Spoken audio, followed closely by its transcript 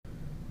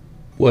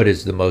What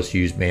is the most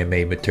used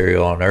man-made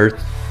material on Earth?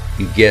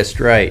 You guessed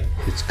right,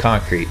 it's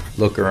concrete.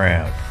 Look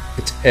around.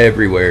 It's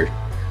everywhere.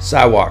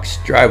 Sidewalks,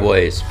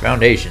 driveways,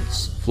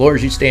 foundations,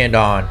 floors you stand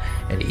on,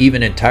 and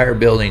even entire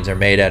buildings are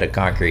made out of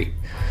concrete.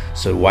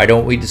 So why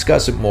don't we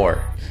discuss it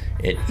more?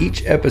 In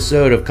each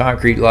episode of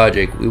Concrete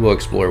Logic, we will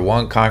explore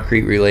one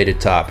concrete-related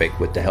topic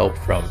with the help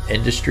from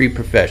industry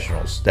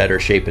professionals that are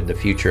shaping the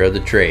future of the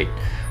trade.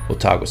 We'll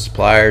talk with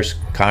suppliers,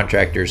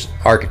 contractors,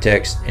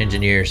 architects,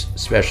 engineers,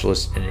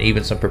 specialists, and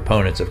even some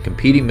proponents of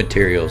competing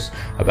materials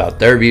about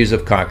their views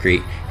of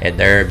concrete and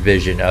their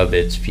vision of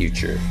its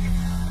future.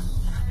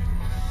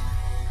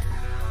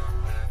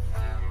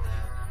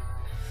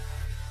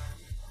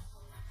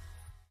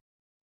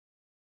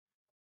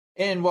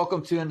 And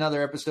welcome to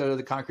another episode of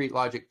the Concrete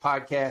Logic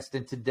podcast.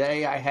 And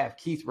today I have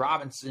Keith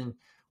Robinson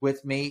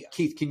with me.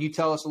 Keith, can you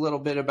tell us a little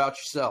bit about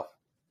yourself?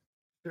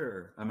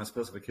 Sure. I'm a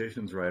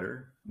specifications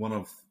writer, one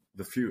of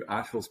the few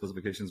actual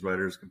specifications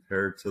writers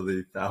compared to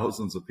the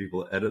thousands of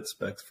people that edit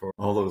specs for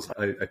all those.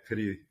 I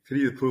pity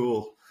the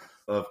pool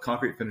of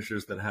concrete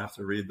finishers that have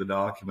to read the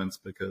documents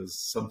because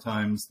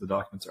sometimes the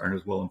documents aren't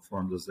as well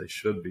informed as they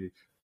should be.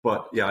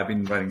 But yeah, I've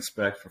been writing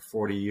spec for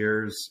 40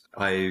 years.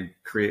 I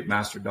create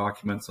master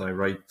documents. I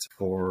write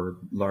for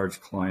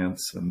large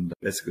clients and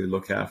basically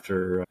look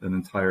after an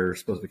entire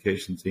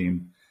specification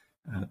team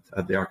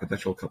at the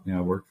architectural company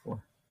I work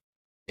for.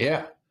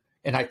 Yeah.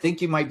 And I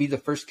think you might be the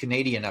first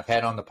Canadian I've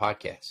had on the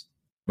podcast.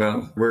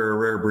 Well, we're a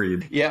rare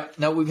breed. Yeah.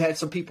 No, we've had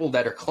some people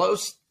that are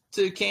close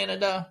to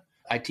Canada.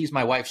 I tease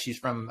my wife; she's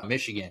from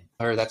Michigan,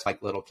 or that's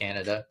like little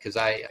Canada, because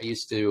I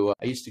used to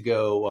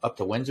go up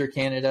to Windsor,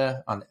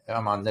 Canada.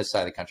 I'm on this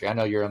side of the country. I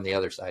know you're on the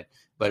other side,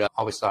 but I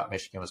always thought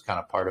Michigan was kind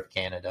of part of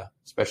Canada,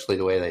 especially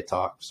the way they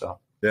talk. So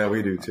yeah,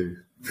 we do too.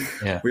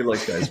 Yeah, we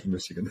like guys from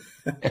Michigan.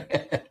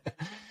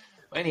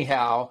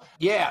 Anyhow,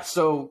 yeah.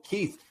 So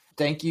Keith,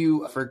 thank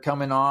you for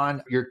coming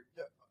on.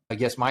 I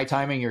guess my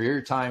timing or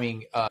your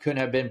timing couldn't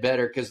have been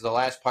better because the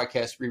last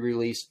podcast we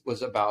released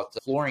was about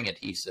flooring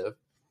adhesive.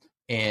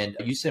 And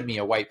you sent me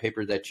a white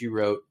paper that you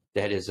wrote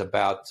that is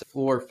about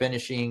floor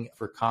finishing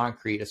for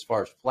concrete as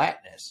far as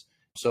flatness.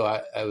 So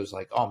I was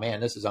like, oh man,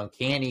 this is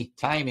uncanny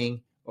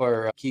timing.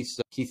 Or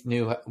Keith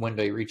knew when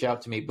to reach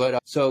out to me.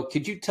 But so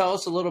could you tell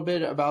us a little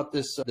bit about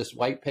this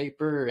white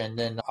paper, and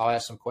then I'll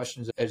ask some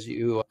questions as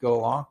you go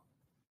along?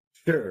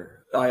 Sure.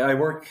 I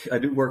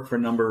do work for a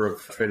number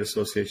of trade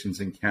associations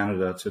in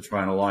Canada to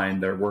try and align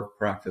their work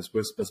practice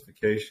with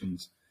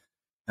specifications.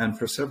 And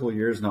for several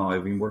years now,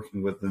 I've been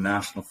working with the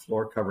National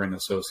Floor Covering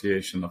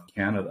Association of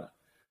Canada.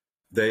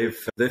 They've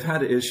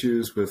had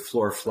issues with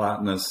floor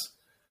flatness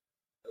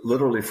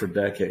literally for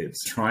decades,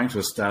 trying to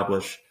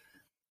establish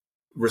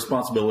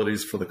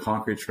responsibilities for the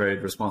concrete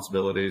trade,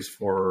 responsibilities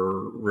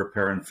for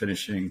repair and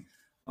finishing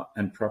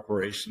and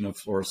preparation of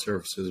floor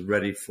surfaces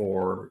ready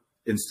for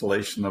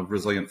installation of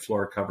resilient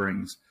floor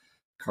coverings,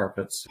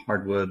 carpets,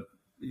 hardwood,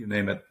 you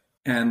name it.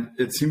 And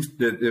it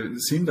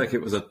seemed like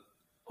it was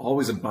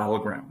always a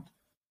battleground.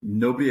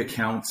 Nobody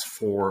accounts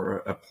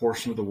for a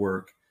portion of the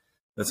work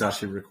that's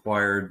actually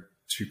required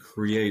to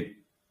create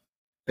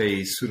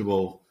a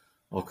suitable,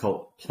 I'll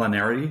call it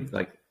planarity,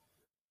 like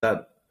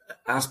that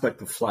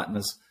aspect of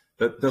flatness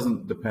that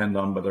doesn't depend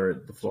on whether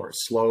the floor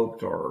is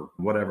sloped or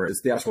whatever.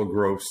 It's the actual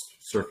gross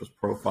surface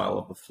profile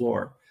of the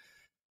floor.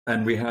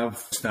 And we have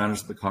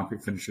standards that the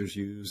concrete finishers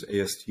use,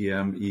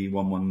 ASTM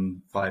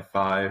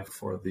E1155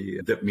 for the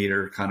dip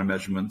meter kind of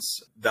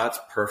measurements. That's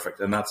perfect.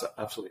 And that's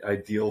absolutely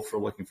ideal for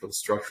looking for the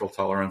structural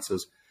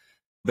tolerances.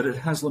 But it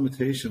has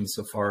limitations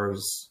so far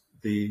as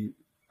the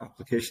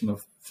application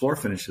of floor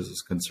finishes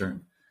is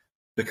concerned,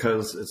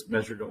 because it's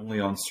measured only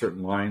on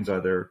certain lines,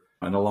 either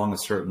and along a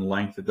certain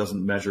length. It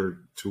doesn't measure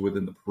to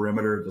within the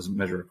perimeter. It doesn't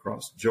measure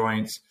across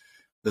joints.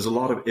 There's a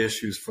lot of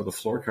issues for the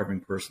floor covering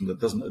person that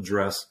doesn't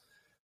address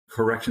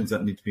corrections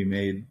that need to be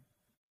made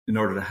in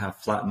order to have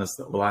flatness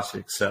that will actually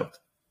accept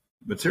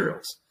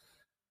materials.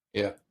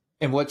 Yeah.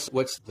 And what's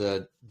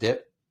the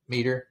dip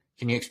meter?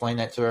 Can you explain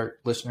that to our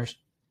listeners?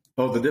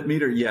 Oh, the dip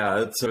meter.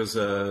 Yeah. It was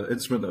an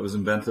instrument that was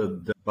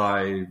invented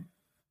by,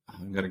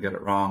 I'm going to get it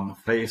wrong,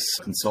 Face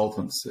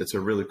Consultants. It's a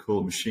really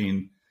cool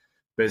machine.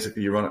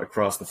 Basically, you run it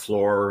across the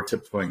floor,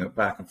 tiptoeing it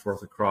back and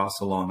forth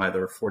across along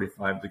either a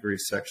 45-degree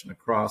section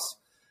across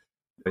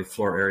a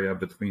floor area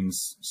between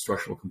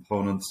structural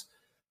components.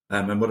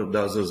 And what it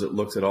does is it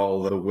looks at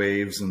all the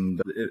waves and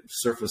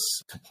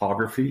surface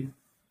topography.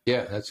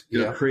 Yeah, that's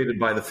created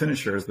by the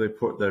finishers. They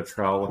put their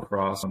trowel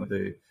across, and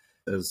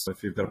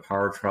if you've got a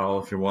power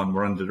trowel, if you're one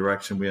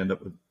direction, we end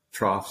up with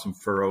troughs and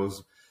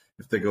furrows.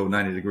 If they go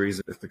 90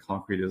 degrees, if the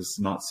concrete is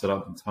not set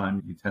up in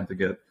time, you tend to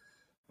get,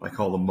 I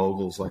call them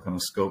moguls, like on a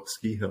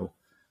ski hill.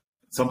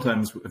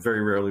 Sometimes,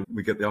 very rarely,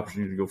 we get the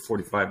opportunity to go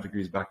 45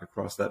 degrees back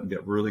across that and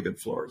get really good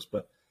floors.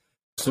 But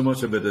so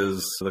much of it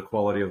is the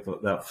quality of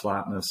that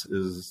flatness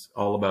is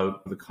all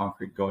about the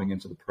concrete going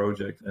into the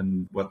project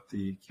and what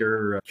the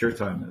cure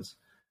time is.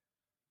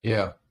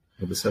 Yeah.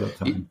 Or the setup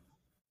time.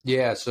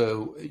 Yeah.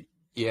 So,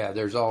 yeah,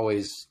 there's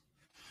always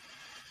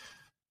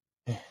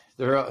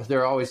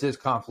there always is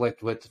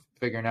conflict with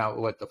figuring out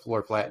what the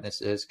floor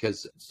flatness is,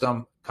 because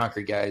some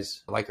concrete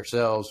guys like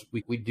ourselves,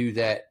 we do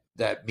that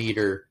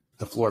meter,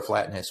 the floor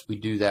flatness, we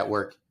do that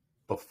work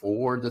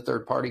before the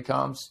third party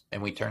comes,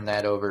 and we turn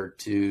that over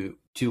to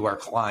our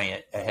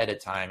client ahead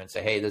of time and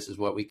say, hey, this is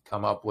what we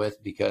come up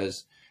with,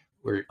 because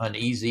we're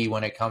uneasy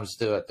when it comes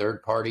to a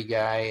third party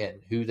guy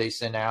and who they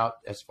send out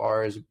as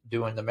far as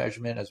doing the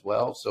measurement as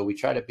well. So we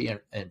try to be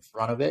in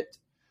front of it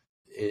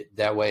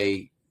that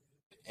way.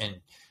 And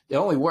it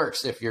only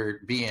works if you're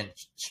being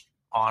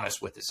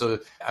honest with it. So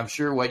I'm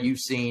sure what you've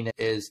seen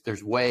is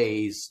there's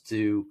ways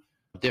to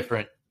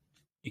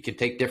you can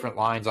take different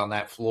lines on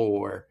that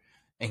floor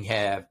and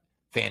have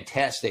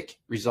fantastic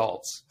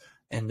results.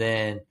 And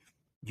then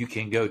you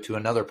can go to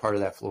another part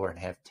of that floor and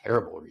have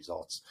terrible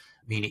results,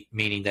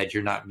 meaning that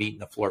you're not meeting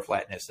the floor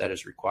flatness that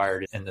is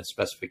required in the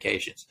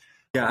specifications.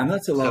 Yeah, and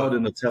that's allowed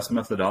in the test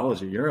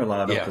methodology. You're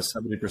allowed up to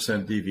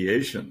 70%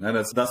 deviation. And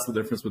that's the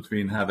difference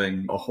between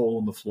having a hole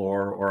in the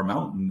floor or a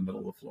mountain in the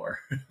middle of the floor.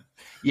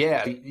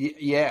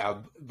 Yeah.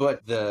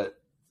 But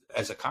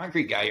as a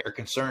concrete guy, our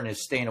concern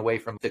is staying away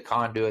from the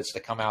conduits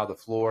that come out of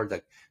the floor,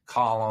 the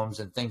columns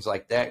and things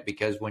like that,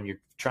 because when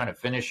you're trying to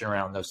finish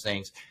around those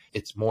things,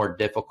 it's more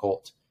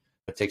difficult.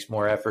 It takes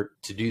more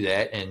effort to do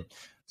that. And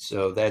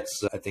so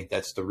I think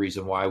that's the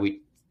reason why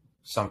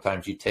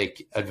sometimes you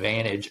take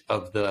advantage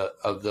of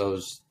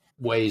those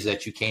ways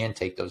that you can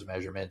take those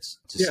measurements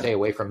to stay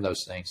away from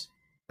those things.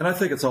 And I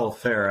think it's all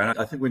fair. And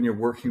I think when you're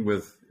working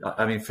with,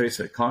 face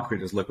it,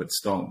 concrete is liquid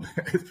stone.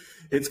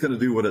 It's going to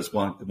do what it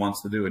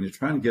wants to do. And you're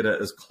trying to get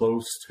it as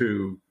close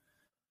to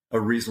a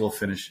reasonable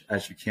finish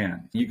as you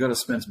can. You got to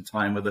spend some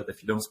time with it.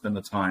 If you don't spend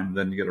the time,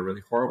 then you get a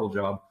really horrible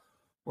job.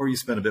 Or you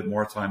spend a bit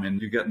more time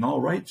and you get an all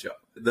right job.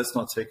 Let's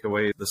not take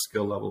away the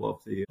skill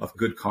level of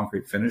good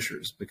concrete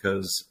finishers,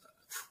 because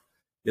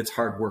it's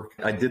hard work.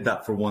 I did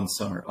that for one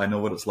summer. I know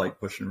what it's like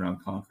pushing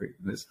around concrete.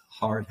 It's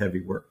hard,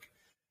 heavy work.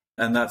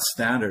 And that's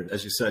standard.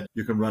 As you said,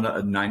 you can run it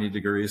at 90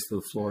 degrees to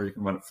the floor. You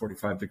can run it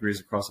 45 degrees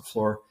across the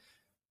floor.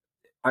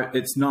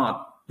 It's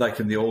not like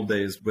in the old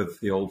days with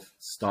the old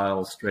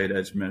style straight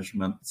edge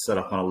measurement set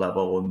up on a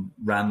level and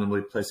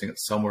randomly placing it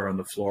somewhere on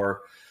the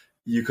floor.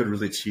 You could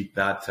really cheat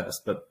that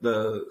test. But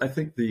I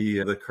think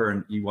the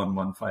current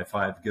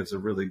E1155 gives a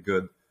really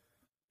good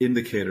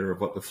indicator of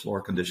what the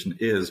floor condition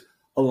is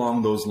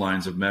along those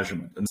lines of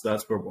measurement. And so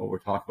that's what we're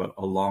talking about,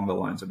 along the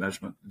lines of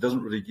measurement. It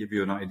doesn't really give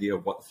you an idea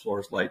of what the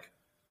floor is like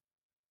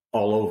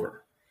all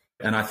over.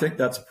 And I think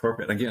that's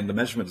appropriate. Again, the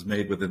measurement is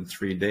made within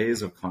 3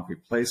 days of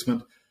concrete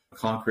placement.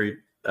 Concrete,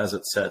 as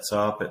it sets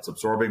up, it's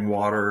absorbing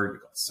water,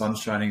 you've got sun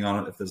shining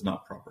on it. If there's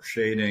not proper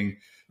shading,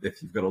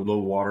 if you've got a low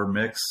water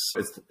mix,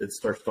 it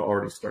starts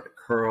to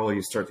curl.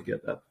 You start to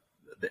get the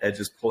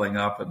edges pulling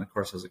up. And of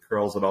course, as it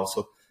curls, it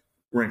also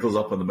wrinkles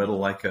up in the middle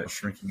like a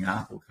shrinking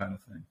apple kind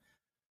of thing.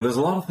 There's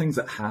a lot of things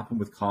that happen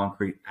with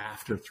concrete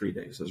after 3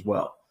 days as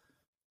well.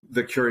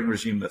 The curing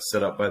regime that's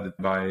set up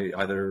by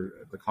either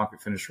the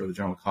concrete finisher or the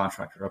general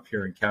contractor. Up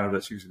here in Canada,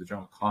 it's usually the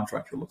general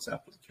contractor looks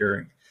after the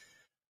curing.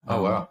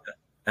 Oh, wow.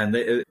 And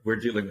we're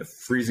dealing with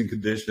freezing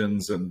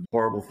conditions and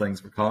horrible things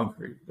for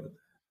concrete. But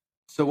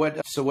So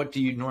what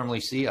do you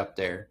normally see up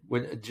there?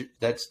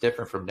 That's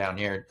different from down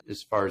here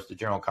as far as the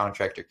general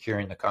contractor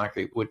curing the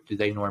concrete. What do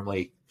they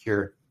normally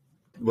cure?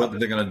 What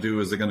they're going to do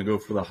is they're going to go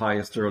for the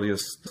highest,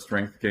 earliest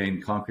strength gain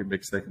concrete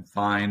mix they can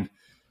find.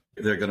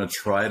 They're going to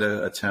try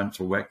to attempt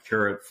to wet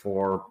cure it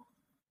for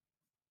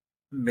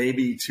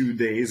maybe 2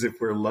 days if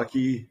we're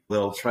lucky.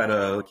 They'll try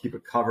to keep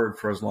it covered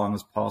for as long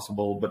as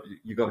possible, but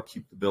you got to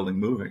keep the building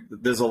moving.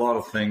 There's a lot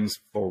of things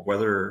for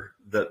weather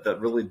that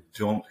really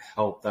don't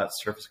help that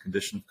surface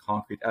condition of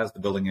concrete as the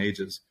building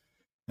ages.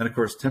 And of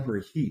course,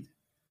 temporary heat.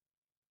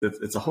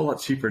 It's a whole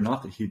lot cheaper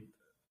not to heat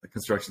a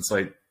construction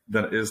site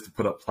than it is to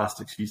put up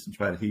plastic sheets and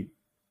try to heat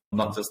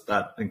not just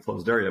that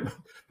enclosed area,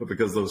 but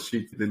because those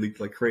sheets, they leak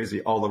like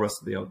crazy, all the rest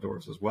of the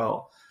outdoors as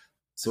well.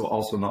 So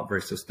also not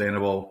very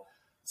sustainable.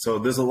 So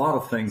there's a lot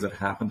of things that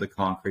happen to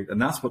concrete,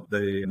 and that's what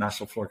the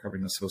National Floor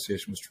Covering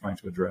Association was trying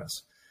to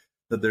address,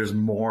 that there's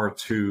more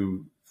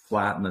to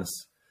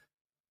flatness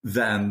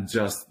than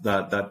just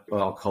that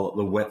I'll call it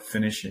the wet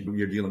finishing.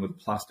 You're dealing with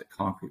plastic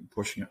concrete and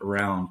pushing it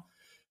around.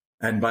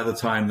 And by the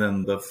time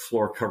then the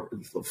floor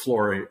covering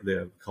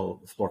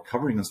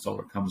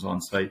installer comes on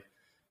site,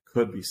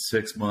 could be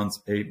 6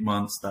 months, 8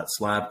 months. That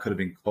slab could have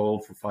been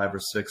cold for 5 or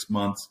 6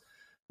 months,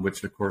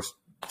 which of course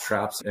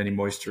traps any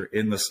moisture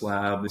in the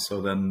slab.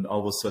 So then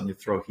all of a sudden you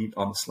throw heat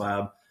on the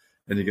slab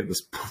and you get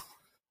this,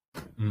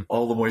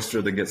 all the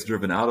moisture that gets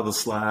driven out of the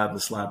slab. The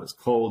slab is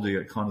cold. You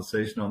get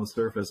condensation on the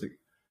surface.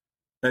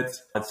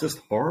 It's just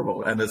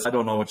horrible. And I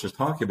don't know what you're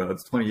talking about.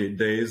 It's 28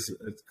 days.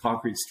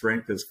 Concrete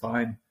strength is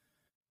fine.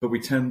 But we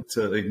tend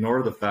to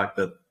ignore the fact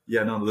that,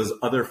 there's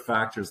other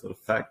factors that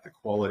affect the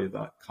quality of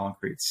that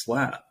concrete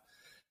slab.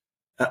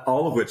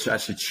 All of which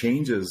actually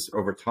changes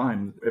over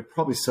time. It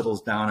probably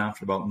settles down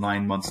after about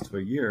 9 months to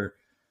a year,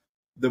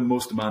 the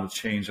most amount of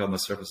change on the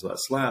surface of that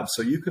slab.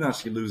 So you can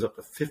actually lose up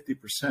to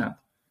 50%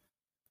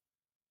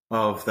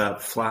 of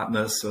that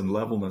flatness and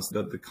levelness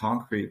that the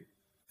concrete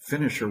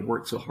finisher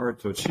worked so hard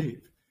to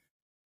achieve.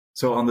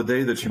 So on the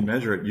day that you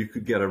measure it, you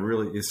could get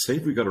say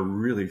we got a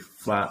really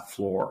flat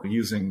floor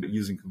using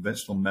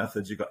conventional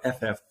methods. You got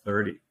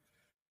FF30.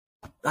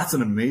 That's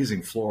an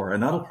amazing floor,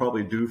 and that'll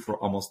probably do for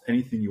almost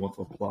anything you want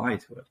to apply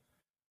to it.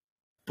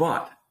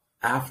 But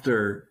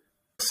after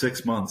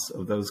 6 months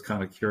of those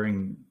kind of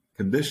curing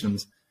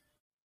conditions,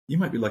 you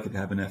might be lucky to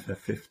have an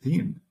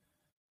FF15,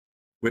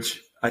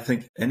 which I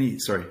think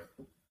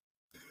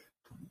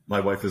my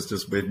wife is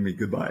just waving me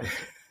goodbye.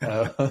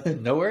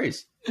 No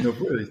worries. No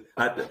worries.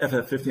 At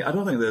FF15, I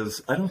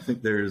don't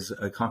think there's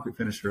a concrete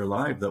finisher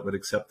alive that would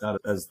accept that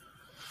as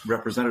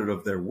representative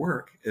of their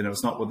work. And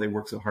it's not what they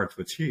work so hard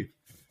to achieve.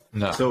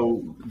 No.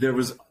 So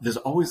there's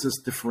always this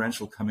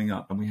differential coming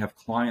up, and we have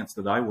clients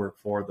that I work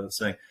for that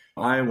say,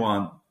 I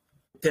want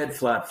dead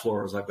flat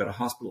floors. I've got a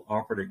hospital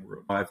operating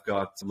room. I've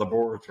got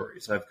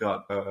laboratories. I've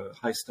got a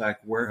high stack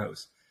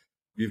warehouse.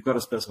 You've got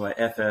to specify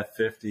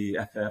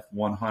FF50,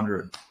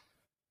 FF100.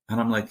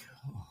 And I'm like,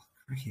 oh,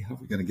 crikey, how are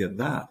we going to get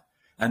that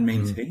and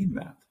maintain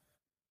that?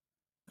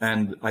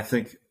 And I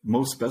think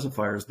most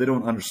specifiers, they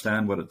don't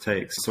understand what it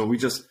takes. So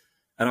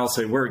and I'll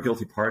say we're a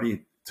guilty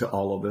party to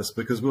all of this,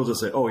 because we'll just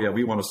say, oh yeah,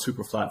 we want a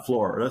super flat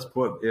floor. Let's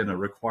put in a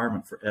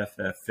requirement for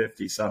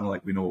FF50, sounding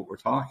like we know what we're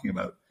talking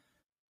about.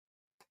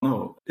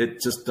 No,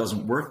 it just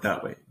doesn't work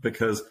that way,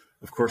 because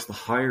of course, the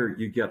higher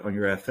you get on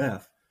your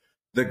FF,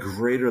 the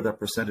greater that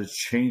percentage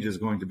change is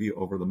going to be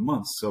over the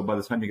months. So by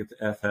the time you get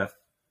to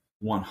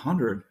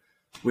FF100,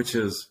 which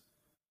is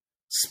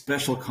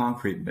special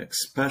concrete mix,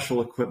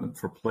 special equipment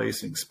for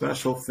placing,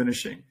 special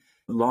finishing,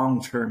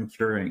 long-term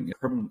curing,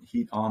 permanent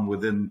heat on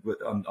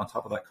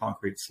top of that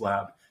concrete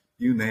slab,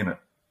 you name it.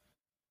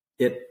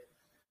 It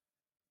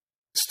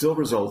still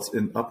results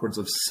in upwards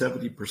of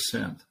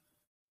 70%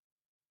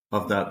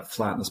 of that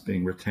flatness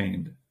being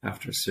retained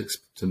after 6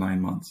 to 9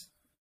 months,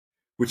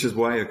 which is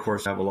why, of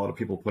course, I have a lot of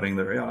people putting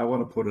I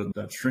want to put in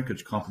that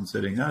shrinkage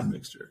compensating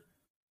admixture.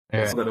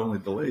 Yeah. So that only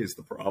delays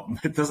the problem.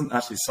 It doesn't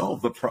actually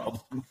solve the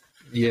problem.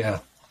 Yeah.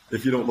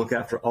 If you don't look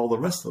after all the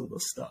rest of the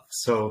stuff.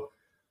 So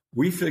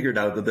we figured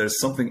out that there's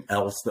something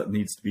else that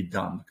needs to be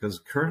done, because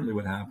currently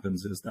what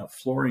happens is that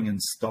flooring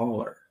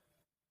installer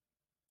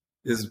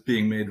is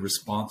being made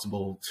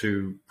responsible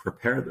to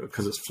prepare,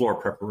 because it's floor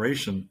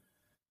preparation,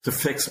 to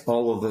fix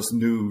all of this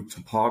new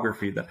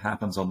topography that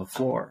happens on the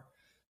floor,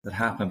 that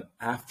happened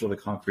after the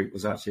concrete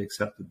was actually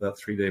accepted that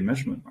 3-day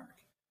measurement mark.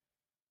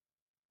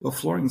 Well,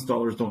 flooring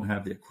installers don't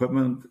have the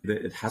equipment.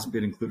 It hasn't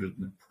been included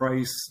in the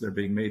price. They're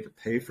being made to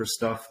pay for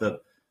stuff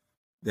that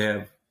they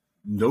have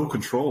no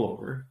control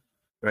over.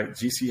 Right,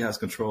 GC has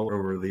control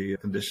over the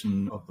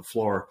condition of the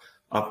floor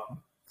up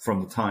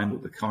from the time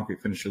that the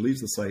concrete finisher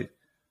leaves the site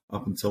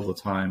up until the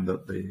time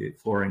that the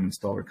flooring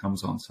installer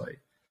comes on site.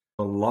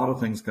 A lot of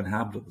things can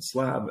happen to the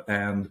slab,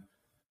 and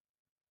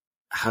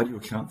how do you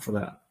account for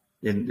that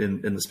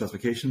in the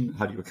specification?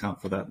 How do you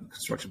account for that in the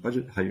construction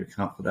budget? How do you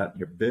account for that in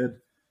your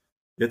bid?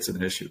 It's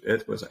an issue.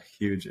 It was a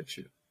huge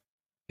issue.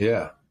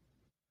 Yeah.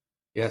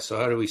 Yeah. So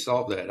how do we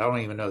solve that? I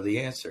don't even know the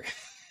answer.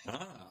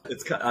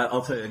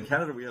 I'll tell you, in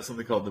Canada, we have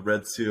something called the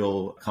Red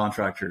Seal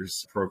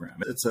Contractors Program.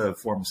 It's a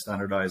form of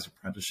standardized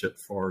apprenticeship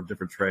for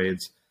different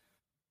trades.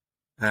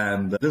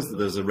 And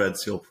there's a Red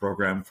Seal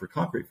program for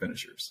concrete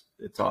finishers.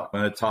 It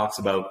talks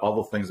about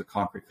all the things that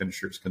concrete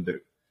finishers can do,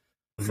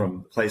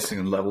 from placing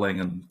and leveling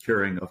and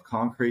curing of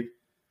concrete,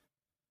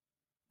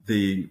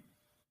 the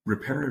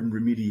repair and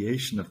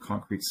remediation of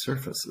concrete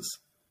surfaces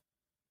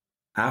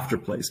after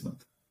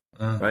placement,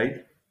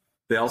 right?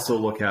 They also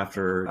look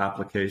after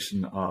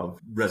application of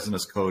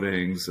resinous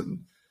coatings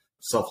and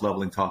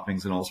self-leveling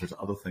toppings and all sorts of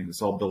other things.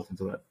 It's all built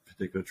into that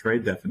particular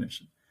trade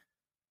definition.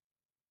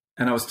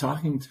 And I was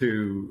talking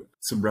to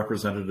some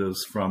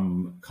representatives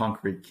from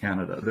Concrete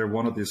Canada. They're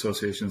one of the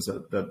associations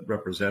that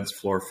represents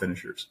floor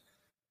finishers.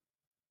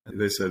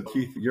 They said,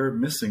 Keith, you're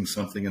missing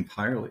something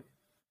entirely.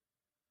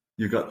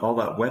 You got all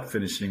that wet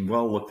finishing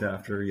well looked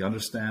after. You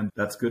understand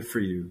that's good for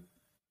you,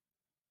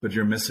 but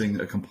you're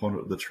missing a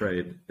component of the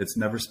trade. It's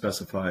never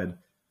specified.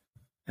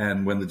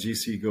 And when the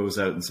GC goes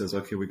out and says,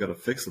 okay, we got to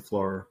fix the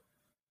floor,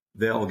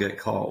 they all get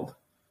called.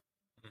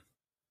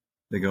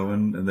 They go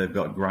in and they've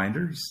got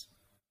grinders.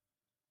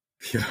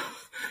 You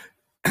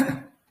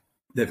know,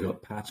 they've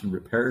got patch and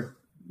repair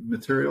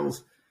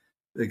materials.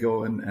 They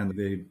go in and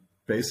they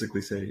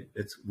basically say,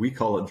 we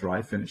call it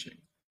dry finishing.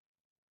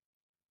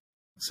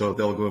 So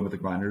they'll go in with the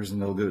grinders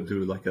and they'll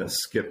do like a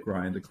skip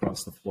grind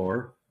across the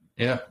floor.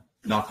 Yeah.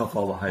 Knock off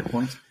all the high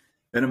points.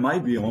 And it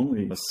might be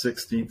only a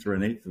 1/16 or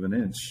an 1/8 of an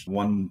inch,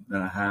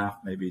 1.5,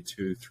 maybe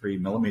 2, 3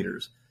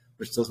 millimeters,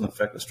 which doesn't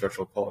affect the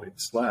structural quality of the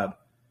slab.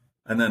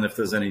 And then if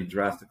there's any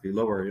drastically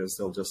low areas,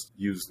 they'll just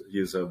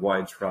use a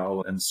wide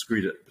trowel and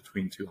screed it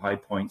between 2 high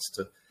points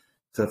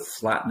to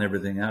flatten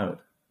everything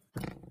out.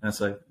 And it's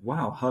like,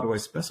 wow, how do I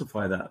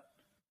specify that?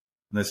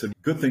 And they said,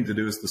 good thing to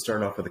do is to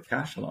start off with a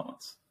cash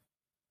allowance.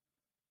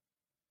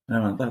 And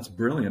I went, that's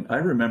brilliant. I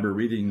remember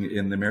reading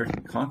in the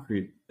American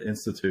Concrete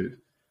Institute,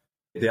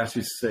 they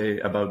actually say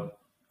about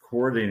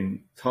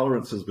coordinating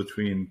tolerances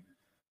between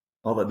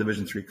all that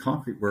Division 3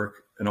 concrete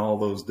work in all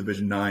those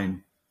Division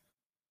 9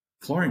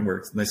 flooring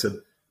works. And they said,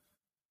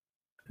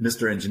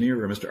 Mr.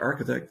 Engineer or Mr.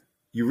 Architect,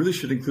 you really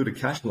should include a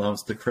cash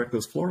allowance to correct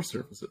those floor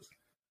surfaces.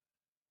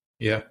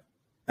 Yeah.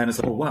 And it's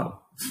like, oh,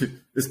 wow,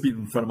 it's been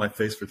in front of my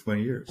face for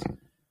 20 years.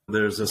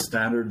 There's a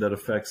standard that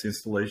affects the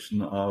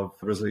installation of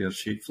resilient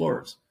sheet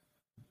floors,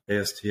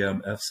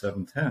 ASTM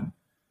F710,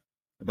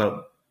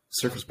 about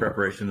surface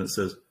preparation that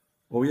says,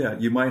 oh, yeah,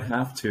 you might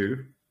have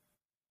to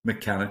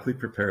mechanically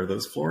prepare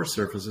those floor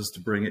surfaces to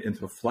bring it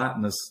into a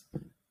flatness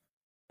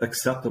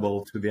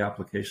acceptable to the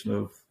application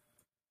of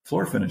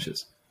floor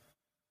finishes.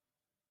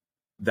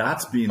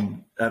 That's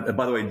been,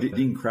 by the way,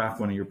 Dean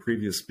Kraft, one of your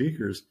previous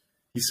speakers,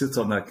 he sits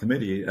on that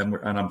committee, and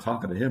I'm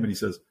talking to him, and he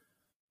says,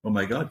 oh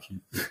my God,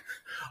 Keith,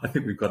 I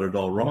think we've got it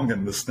all wrong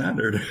in the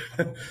standard.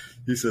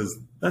 He says,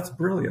 that's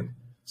brilliant.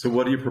 So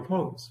what do you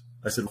propose?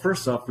 I said,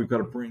 first off, we've got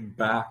to bring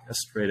back a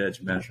straight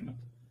edge measurement,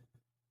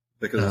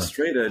 because a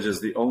straight edge is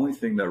the only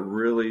thing that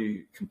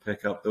really can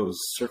pick up those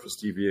surface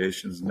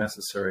deviations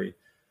necessary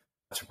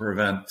to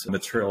prevent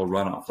material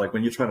runoff. Like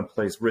when you're trying to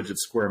place rigid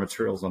square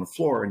materials on a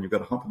floor and you've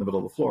got a hump in the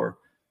middle of the floor,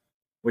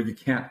 well, you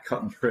can't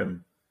cut and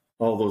trim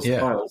all those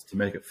tiles to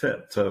make it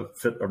fit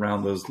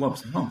around those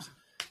lumps and humps.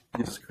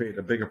 You just create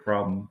a bigger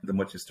problem than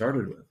what you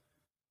started with.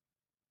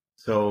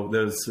 So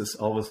there's this,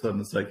 all of a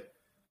sudden, it's like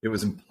it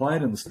was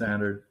implied in the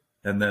standard,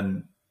 and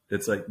then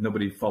it's like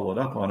nobody followed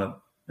up on it.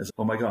 It's,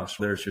 oh my gosh,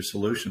 there's your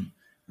solution.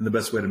 And the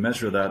best way to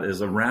measure that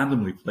is a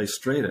randomly placed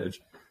straight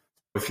edge.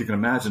 If you can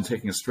imagine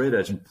taking a straight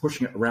edge and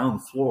pushing it around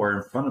the floor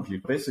in front of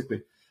you,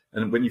 basically,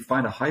 and when you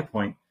find a high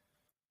point,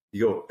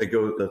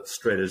 the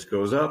straight edge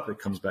goes up, it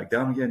comes back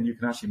down again. You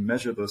can actually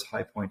measure those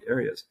high point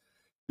areas.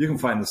 You can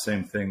find the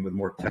same thing with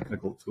more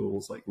technical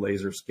tools like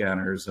laser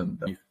scanners, and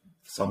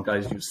some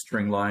guys use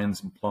string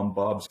lines and plumb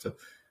bobs to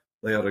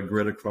lay out a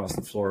grid across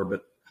the floor.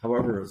 But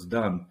however it's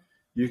done,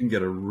 you can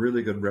get a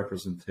really good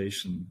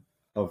representation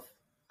of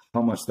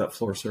how much that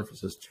floor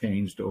surface has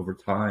changed over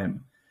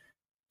time.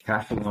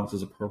 Cash allowance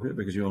is appropriate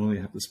because you only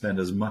have to spend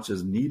as much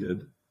as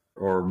needed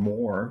or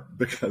more,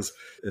 because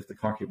if the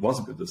concrete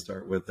wasn't good to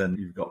start with, then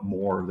you've got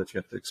more that you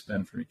have to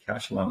expend from your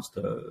cash allowance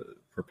to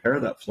prepare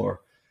that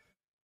floor.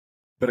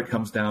 But it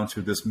comes down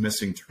to this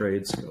missing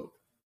trade scope.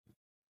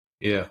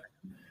 Yeah.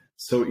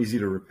 So easy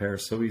to repair,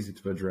 so easy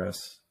to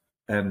address,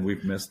 and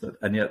we've missed it.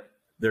 And yet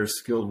there's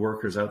skilled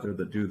workers out there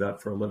that do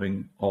that for a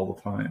living all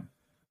the time.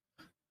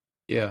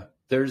 Yeah.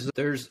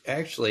 There's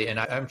actually, and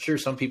I'm sure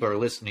some people are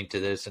listening to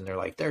this and they're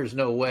like, there's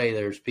no way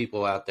there's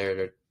people out there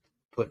that are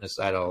putting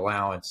aside an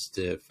allowance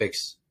to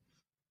fix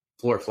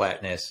floor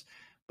flatness.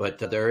 But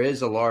there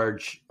is a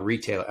large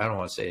retailer, I don't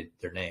want to say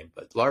their name,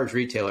 but large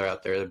retailer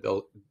out there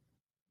that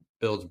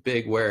builds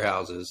big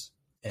warehouses,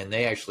 and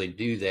they actually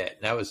do that.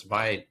 And that was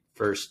my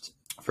first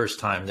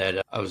time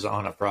that I was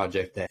on a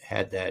project that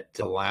had that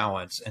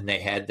allowance, and they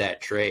had that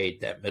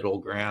trade, that middle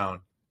ground.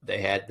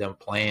 They had them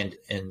planned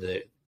in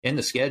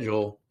the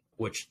schedule,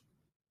 which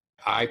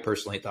I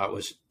personally thought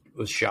was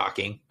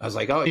shocking. I was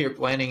like, oh, you're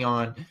planning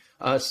on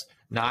us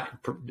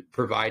not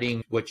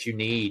providing what you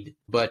need.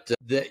 But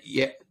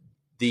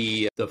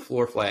the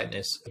floor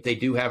flatness, they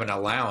do have an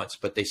allowance,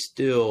 but they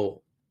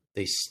still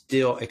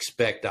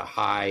expect a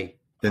high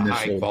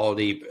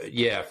quality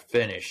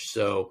finish.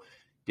 So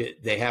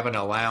they have an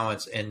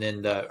allowance, and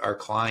then our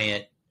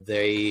client,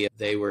 they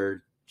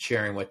were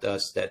sharing with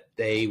us that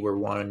they were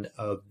one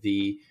of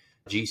the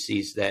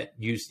GCs that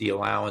used the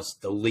allowance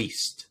the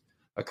least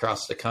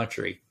across the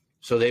country.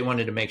 So they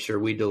wanted to make sure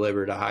we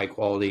delivered a high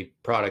quality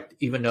product,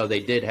 even though they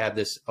did have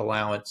this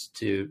allowance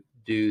to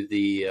do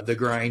the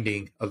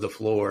grinding of the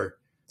floor.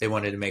 They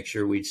wanted to make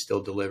sure we'd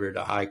still delivered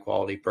a high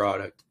quality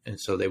product, and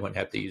so they wouldn't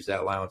have to use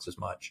that allowance as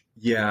much.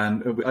 Yeah,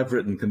 and I've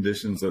written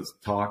conditions that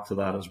talk to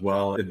that as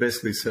well. It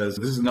basically says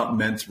this is not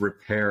meant to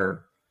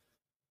repair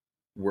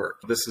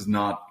work. This is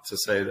not to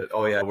say that,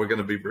 oh yeah, we're going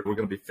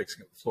to be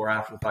fixing the floor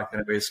after the fact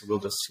anyway, so we'll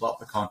just slop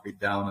the concrete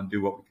down and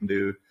do what we can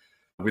do.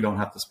 We don't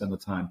have to spend the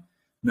time.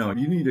 No,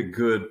 you need a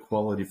good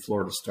quality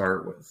floor to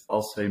start with.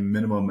 I'll say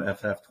minimum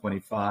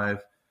FF25,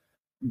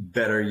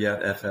 better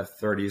yet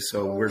FF30.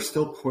 So we're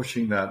still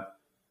pushing that,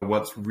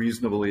 what's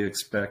reasonably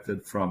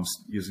expected from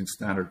using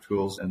standard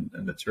tools and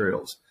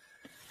materials.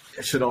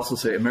 I should also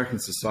say American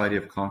Society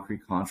of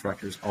Concrete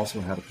Contractors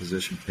also had a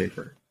position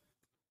paper.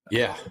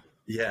 Yeah.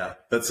 Yeah.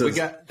 That says,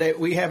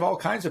 we have all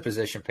kinds of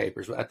position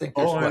papers. I think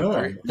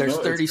there's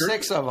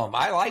 36 of them.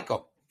 I like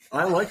them.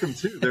 I like them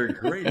too. They're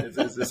great.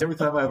 It's every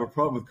time I have a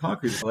problem with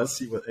concrete, let's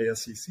see what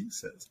ASCC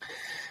says.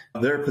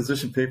 Their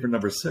position paper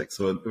number 6,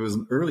 so it was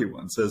an early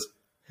one, says,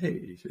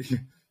 hey,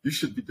 you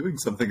should be doing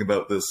something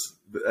about this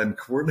and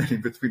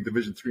coordinating between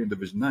Division 3 and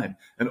Division 9.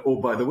 And oh,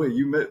 by the way,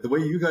 the way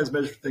you guys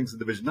measure things in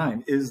Division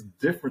 9 is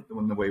different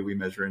than the way we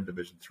measure in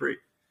Division 3.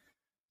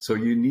 So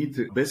you need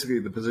to, basically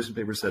the position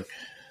paper said,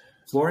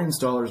 flooring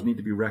installers need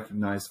to be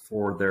recognized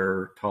for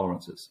their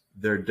tolerances.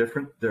 They're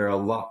different. They're a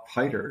lot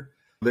tighter.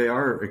 They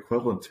are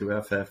equivalent to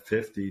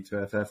FF50 to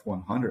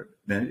FF100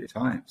 many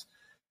times.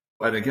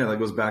 But again, that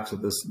goes back to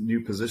this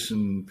new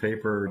position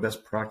paper,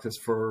 best practice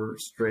for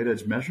straight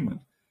edge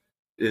measurement.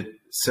 It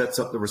sets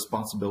up the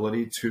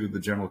responsibility to the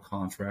general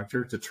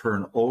contractor to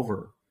turn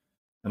over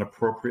an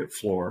appropriate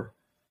floor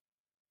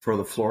for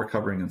the floor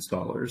covering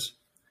installers.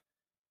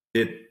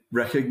 It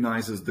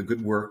recognizes the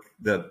good work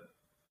that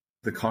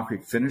the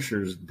concrete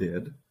finishers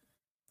did.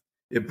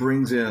 It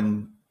brings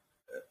in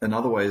an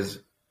otherwise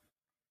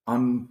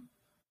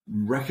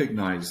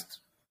unrecognized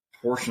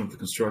portion of the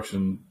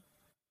construction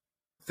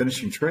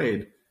finishing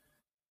trade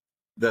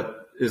that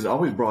is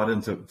always brought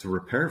in to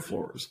repair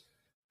floors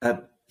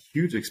at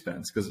huge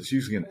expense, because it's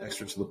usually an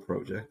extra to the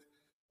project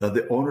that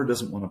the owner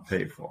doesn't want to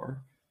pay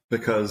for,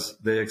 because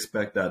they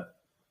expect that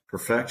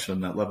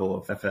perfection, that level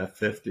of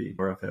FF50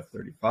 or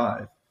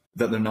FF35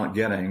 that they're not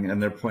getting,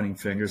 and they're pointing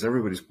fingers.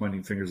 Everybody's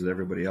pointing fingers at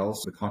everybody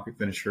else. The concrete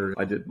finisher,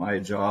 I did my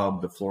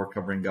job. The floor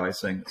covering guy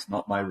saying it's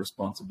not my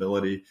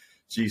responsibility.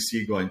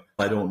 GC going,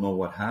 I don't know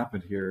what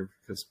happened here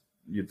because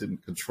you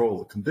didn't control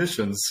the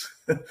conditions.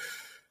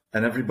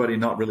 And everybody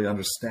not really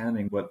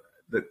understanding what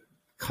the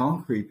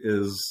concrete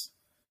is.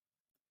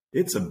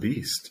 It's a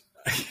beast.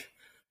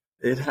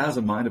 It has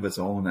a mind of its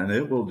own, and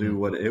it will do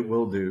what it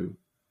will do.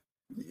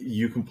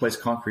 You can place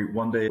concrete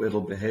one day,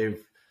 it'll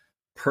behave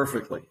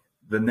perfectly.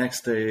 The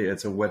next day,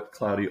 it's a wet,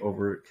 cloudy,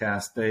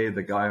 overcast day.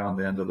 The guy on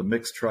the end of the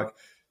mix truck,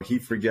 he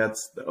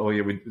forgets,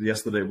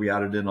 yesterday we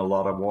added in a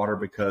lot of water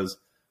because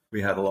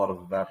we had a lot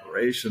of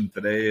evaporation.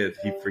 Today,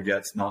 he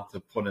forgets not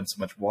to put in so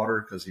much water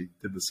because he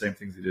did the same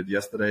things he did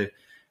yesterday.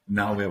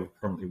 Now we have a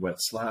permanently wet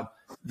slab.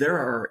 There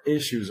are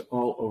issues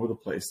all over the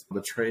place.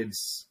 The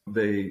trades,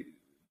 they're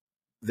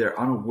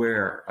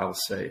unaware, I would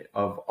say,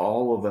 of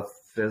all of the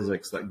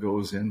physics that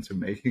goes into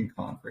making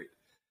concrete.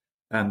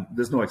 And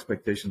there's no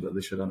expectation that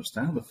they should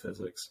understand the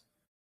physics,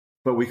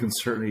 but we can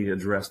certainly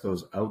address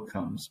those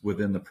outcomes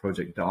within the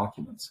project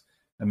documents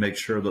and make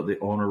sure that the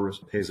owner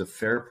pays a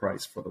fair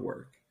price for the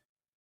work.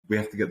 We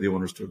have to get the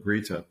owners to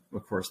agree to,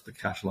 of course, the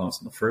cash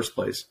allowance in the first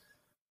place.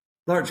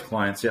 Large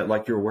clients, yeah,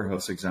 like your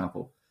warehouse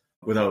example,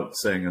 without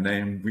saying a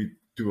name, we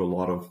do a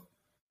lot of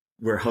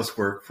warehouse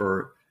work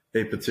for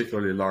a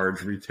particularly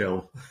large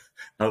retail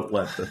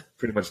outlet that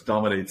pretty much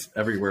dominates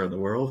everywhere in the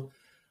world.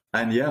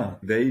 And yeah,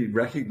 they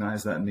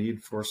recognize that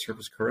need for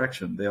surface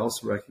correction. They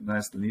also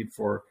recognize the need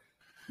for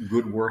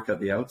good work at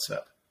the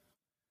outset.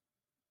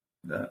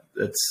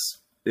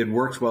 It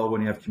works well when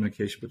you have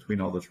communication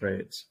between all the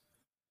trades.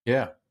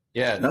 Yeah.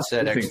 Yeah. And that's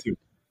the thing too.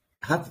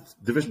 Have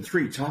Division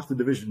 3 talk to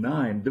Division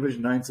 9.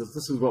 Division 9 says,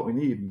 this is what we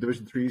need. And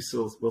Division 3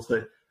 will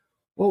say,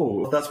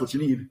 oh, if that's what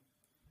you need,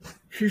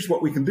 here's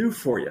what we can do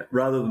for you.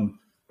 Rather than,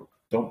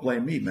 don't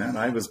blame me, man.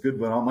 I was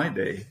good on my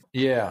day.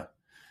 Yeah.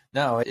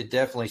 No, it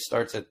definitely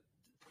starts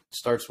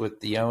with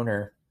the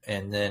owner,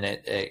 and then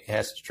it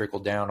has to trickle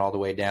down all the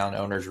way down,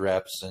 owners,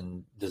 reps,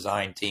 and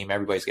design team.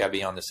 Everybody's got to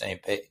be on the same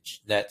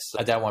page. That's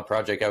that one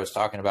project I was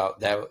talking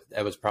about.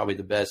 That was probably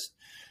the best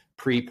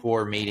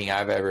pre-pour meeting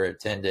I've ever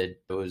attended.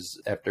 It was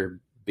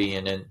after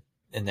being in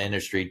the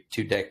industry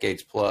 2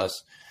 decades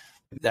plus.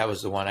 That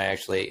was the one I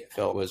actually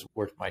felt was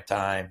worth my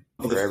time.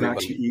 Well, for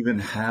everybody. You even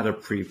had a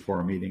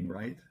pre-pour meeting,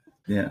 right?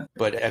 Yeah.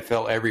 But I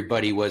felt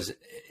everybody was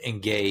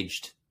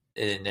engaged,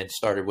 and it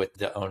started with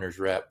the owner's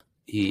rep.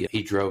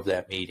 He drove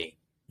that meeting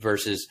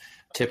versus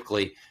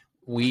typically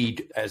we,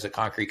 as a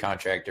concrete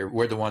contractor,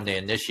 we're the one that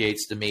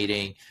initiates the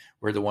meeting.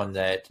 We're the one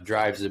that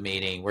drives the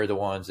meeting. We're the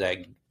ones that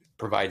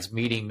provides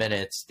meeting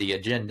minutes, the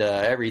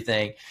agenda,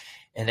 everything.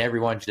 And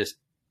everyone just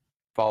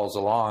follows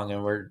along,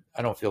 and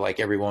I don't feel like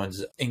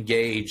everyone's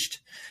engaged.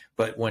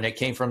 But when it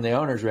came from the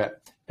owner's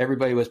rep,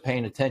 everybody was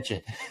paying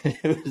attention.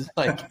 It was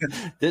like,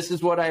 this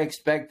is what I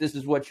expect. This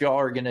is what y'all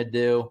are going to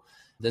do.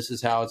 This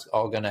is how it's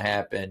all going to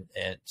happen.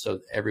 And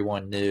so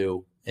everyone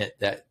knew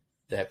that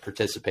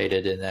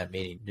participated in that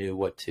meeting knew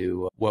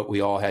what we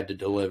all had to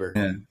deliver.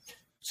 Yeah.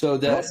 So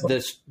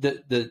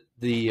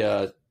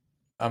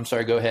I'm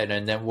sorry, go ahead.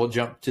 And then we'll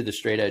jump to the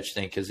straight edge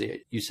thing, because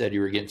you said you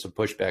were getting some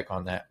pushback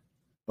on that.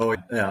 Oh,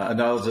 yeah. And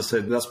I'll just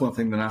say that's one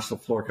thing the National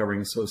Floor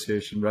Covering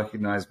Association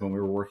recognized when we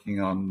were working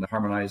on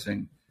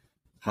harmonizing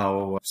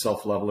how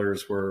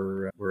self-levelers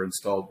were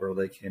installed, where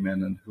they came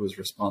in and who was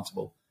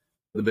responsible.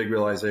 The big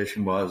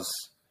realization was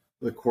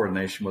the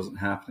coordination wasn't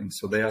happening.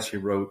 So they actually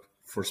wrote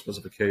for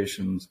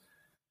specifications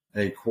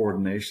a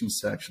coordination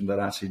section that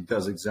actually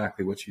does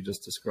exactly what you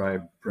just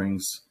described,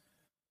 brings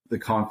the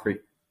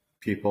concrete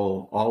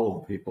people, all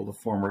of the people, the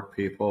formwork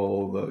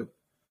people,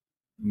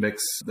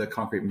 the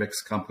concrete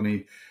mix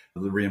company,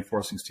 the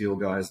reinforcing steel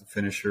guys, the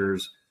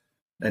finishers,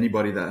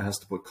 anybody that has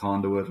to put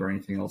conduit or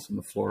anything else in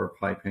the floor or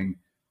piping,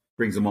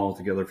 brings them all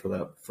together for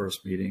that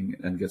first meeting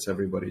and gets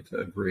everybody to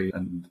agree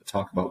and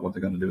talk about what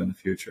they're going to do in the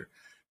future.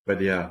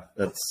 But yeah,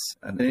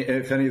 and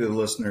if any of the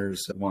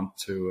listeners want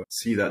to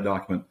see that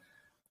document,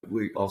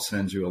 I'll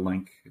send you a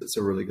link. It's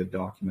a really good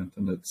document,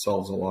 and it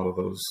solves a lot of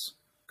those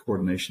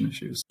coordination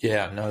issues.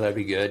 Yeah, no, that'd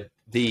be good.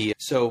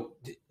 So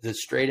the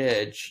straight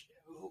edge,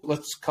 a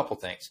couple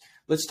things.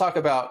 Let's talk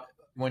about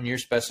when you're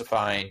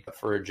specifying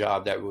for a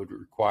job that would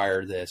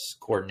require this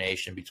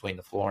coordination between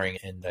the flooring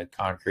and the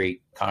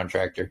concrete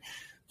contractor.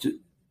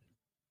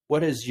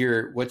 What's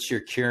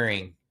your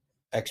curing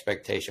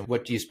expectation?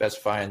 What do you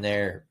specify in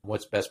there?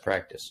 What's best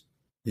practice?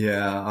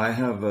 Yeah, I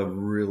have a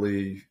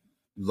really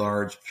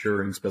large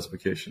curing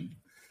specification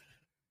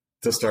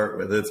to start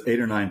with. It's 8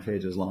 or 9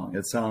 pages long.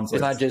 It sounds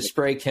It's like not just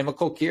spray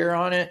chemical cure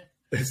on it.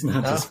 it's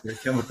not just a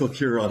chemical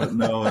cure on it.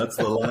 No, that's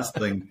the last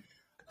thing.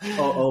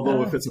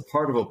 Although if it's a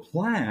part of a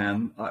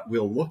plan,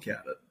 we'll look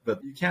at it.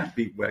 But you can't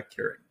beat wet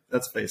curing.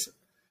 Let's face it.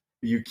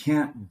 You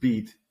can't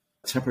beat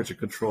temperature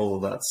control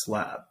of that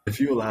slab. If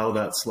you allow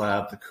that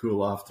slab to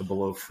cool off to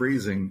below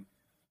freezing,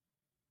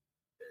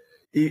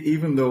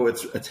 even though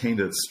it's attained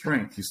its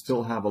strength, you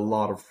still have a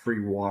lot of free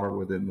water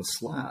within the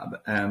slab,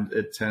 and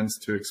it tends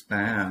to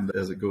expand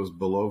as it goes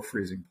below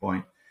freezing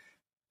point.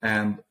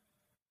 And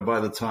by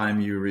the time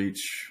you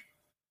reach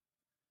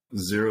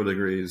 0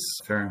 degrees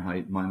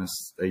Fahrenheit,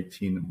 minus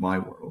 18 in my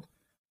world,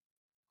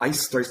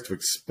 ice starts to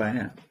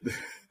expand.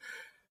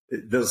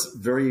 It does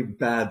very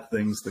bad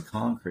things to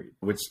concrete,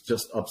 which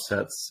just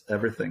upsets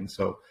everything.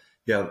 So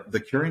yeah, the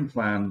curing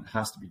plan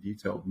has to be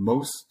detailed.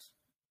 Most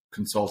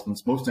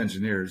consultants, most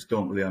engineers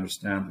don't really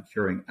understand the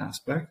curing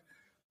aspect.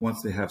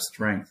 Once they have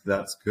strength,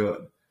 that's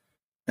good.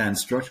 And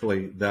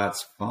structurally,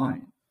 that's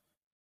fine.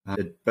 But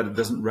it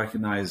doesn't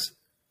recognize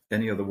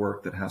any of the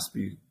work that has to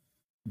be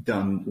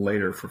done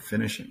later for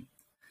finishing.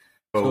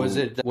 So is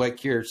it wet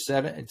cure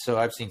 7? So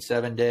I've seen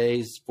 7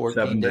 days,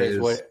 14 days.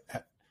 What?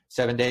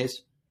 7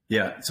 days?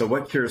 Yeah. So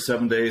wet cure is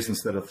 7 days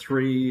instead of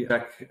 3.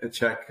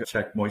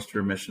 Check moisture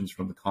emissions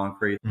from the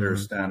concrete. Mm-hmm. There are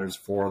standards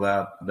for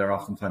that. They're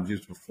oftentimes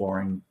used for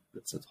flooring.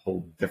 It's a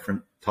whole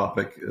different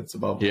topic. It's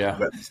about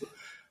wetness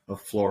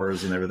of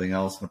floors and everything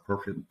else and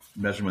appropriate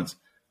measurements.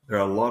 There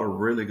are a lot of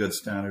really good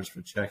standards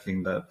for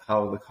checking that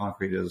how the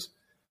concrete is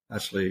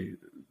actually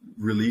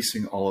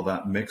releasing all of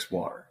that mixed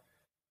water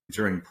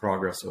during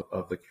progress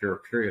of the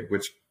cure period,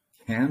 which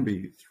can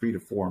be 3 to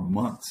 4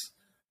 months.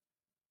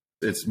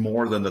 It's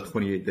more than the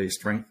 28-day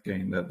strength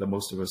gain that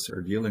most of us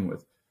are dealing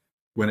with.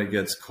 When it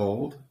gets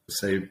cold,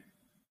 say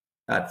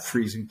at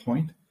freezing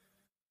point,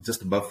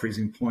 just above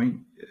freezing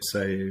point,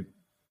 say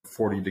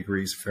 40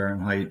 degrees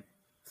Fahrenheit,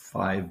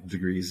 5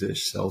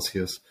 degrees-ish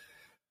Celsius,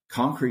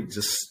 concrete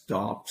just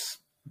stops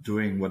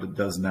doing what it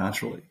does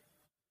naturally.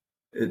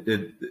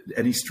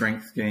 Any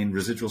strength gain,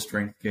 residual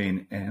strength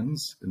gain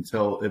ends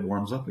until it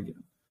warms up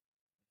again.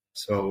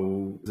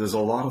 So there's a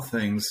lot of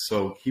things.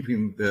 So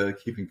keeping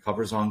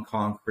covers on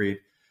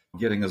concrete,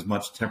 getting as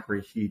much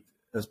temporary heat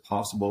as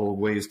possible,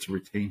 ways to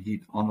retain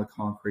heat on the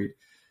concrete,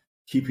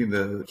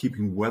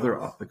 keeping weather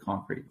off the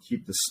concrete,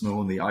 keep the snow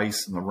and the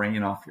ice and the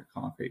rain off your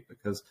concrete,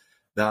 because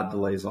that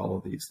delays all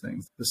of these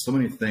things. There's so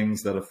many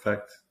things that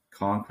affect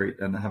concrete,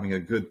 and having a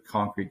good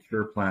concrete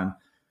cure plan.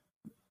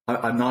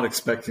 I'm not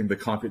expecting the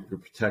concrete to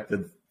be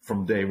protected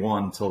from day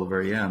one till the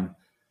very end.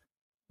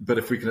 But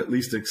if we can at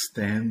least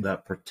extend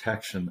that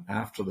protection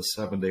after the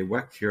 7-day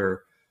wet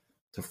cure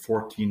to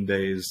 14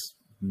 days,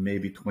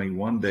 maybe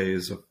 21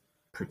 days of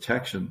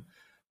protection,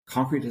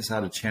 concrete has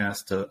had a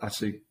chance to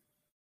actually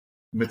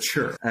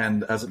mature.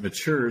 And as it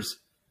matures,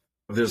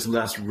 there's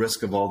less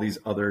risk of all these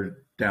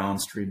other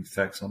downstream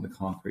effects on the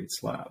concrete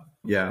slab.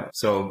 Yeah.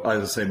 So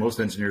as I say, most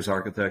engineers,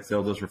 architects,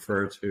 they'll just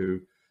refer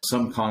to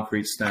some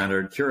concrete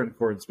standard, cure in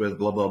accordance with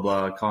blah, blah,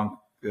 blah.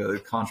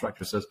 The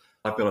contractor says,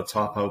 I've got a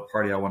top out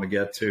party I want to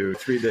get to,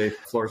 3-day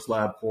floor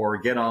slab pour,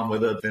 get on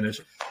with it, finish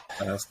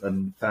fast.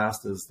 And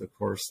fast is, of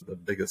course, the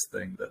biggest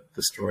thing that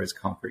destroys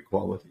concrete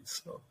quality.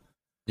 So,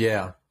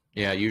 yeah.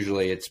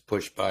 Usually it's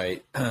pushed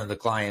by the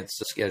client's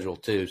schedule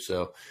too.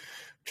 So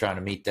trying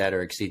to meet that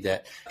or exceed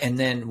that. And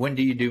then when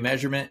do you do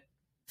measurement,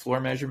 floor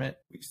measurement?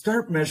 We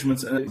start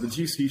measurements, and the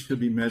GC should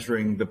be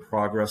measuring the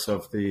progress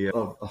of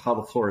how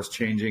the floor is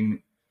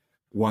changing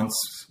once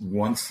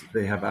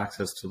they have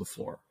access to the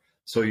floor.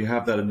 So you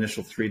have that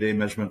initial 3-day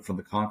measurement from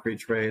the concrete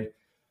trade.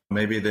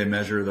 Maybe they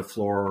measure the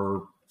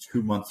floor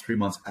 2 months, 3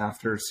 months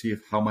after, see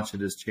how much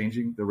it is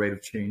changing. The rate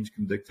of change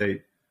can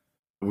dictate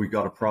we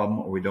got a problem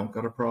or we don't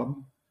got a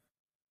problem.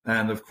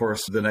 And of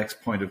course, the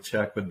next point of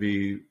check would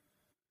be,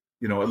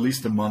 at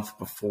least a month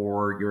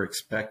before you're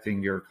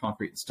expecting your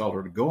concrete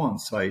installer to go on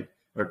site,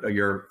 or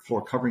your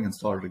floor covering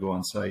installer to go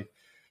on site,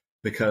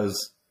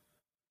 because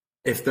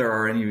if there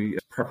are any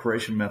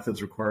preparation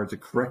methods required to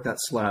correct that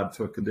slab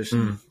to a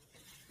condition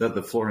that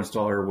the floor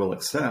installer will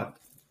accept,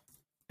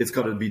 it's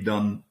got to be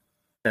done.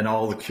 And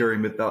all the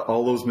curing,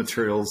 all those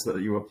materials that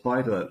you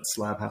apply to that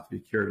slab have to be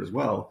cured as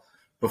well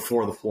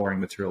before the flooring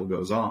material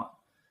goes on.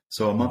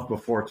 So a month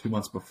before, 2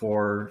 months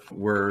before,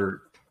 we're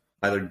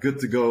either good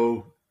to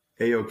go,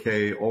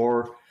 A-OK,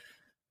 or,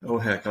 oh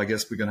heck, I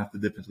guess we're going to have to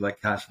dip into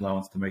that cash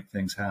allowance to make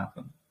things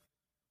happen.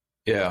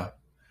 Yeah.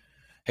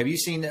 Have you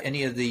seen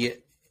any of the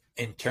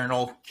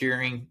internal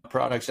curing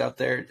products out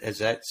there? Has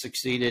that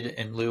succeeded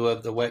in lieu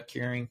of the wet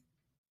curing?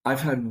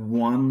 I've had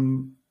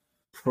one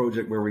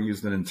project where we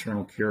used an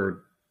internal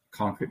cured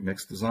concrete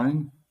mix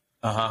design.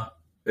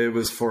 It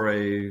was for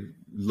a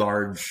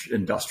large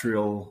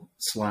industrial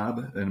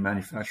slab in a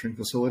manufacturing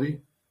facility.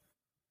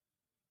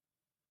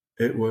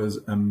 It was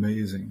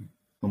amazing.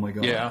 Oh my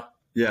God. Yeah.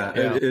 Yeah,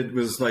 Yeah. it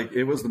was like,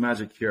 it was the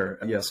magic cure.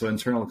 Yeah, so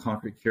internal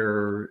concrete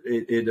cure,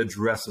 it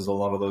addresses a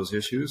lot of those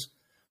issues.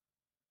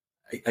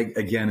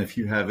 Again, if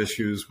you have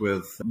issues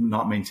with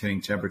not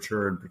maintaining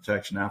temperature and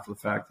protection after the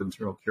fact,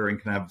 internal curing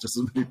can have just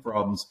as many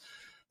problems.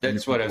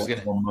 That's what I was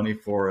going to. More money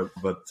for it,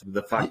 but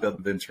the fact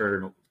that the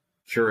internal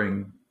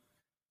curing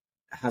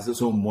has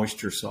its own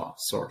moisture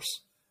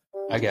source.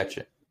 I got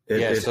you.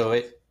 So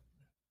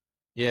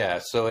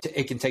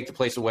it can take the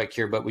place of wet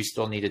cure, but we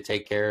still need to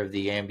take care of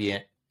the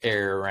ambient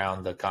air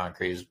around the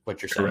concrete is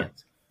what you're saying.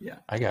 Correct. Yeah.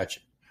 I got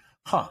you.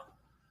 Huh.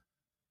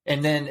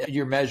 And then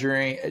you're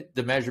measuring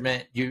the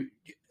measurement.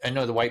 I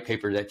know the white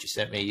paper that you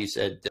sent me, you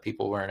said that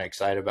people weren't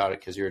excited about it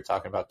because you were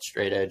talking about the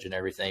straight edge and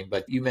everything,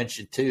 but you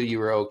mentioned too, you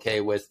were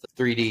okay with the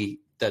 3D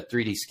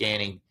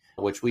scanning,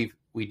 which we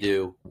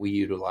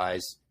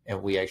utilize.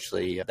 And we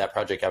actually, that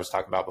project I was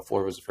talking about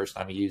before was the first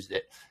time we used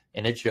it,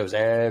 and it shows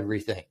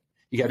everything.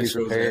 You got to be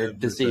prepared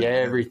to see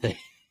everything.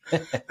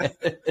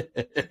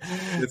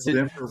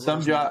 It's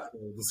some job.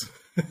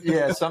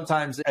 Yeah,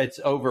 sometimes it's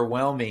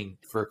overwhelming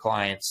for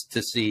clients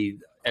to see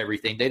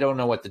everything. They don't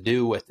know what to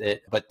do with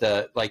it. But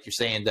like you're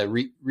saying, the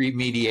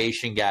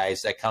remediation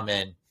guys that come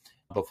in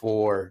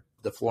before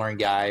the flooring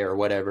guy or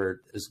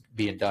whatever is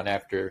being done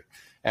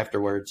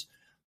afterwards,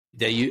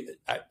 at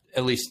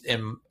least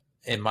in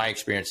my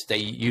experience, they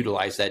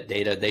utilize that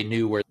data. They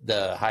knew where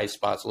the high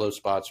spots, low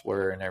spots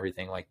were, and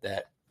everything like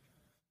that.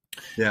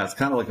 Yeah, it's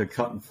kind of like a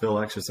cut and fill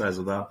exercise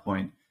at that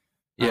point.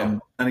 Yeah.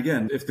 And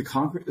again, if the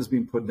concrete is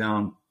being put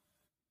down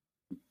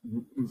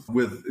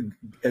with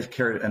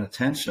care and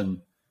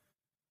attention,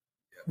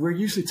 we're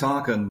usually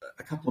talking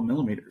a couple of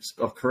millimeters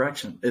of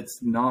correction.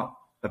 It's not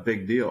a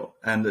big deal.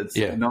 And it's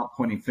not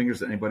pointing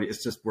fingers at anybody.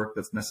 It's just work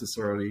that's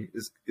necessary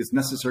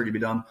to be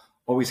done.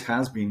 Always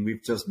has been.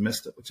 We've just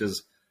missed it, which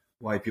is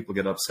why people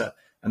get upset.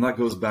 And that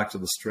goes back to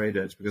the straight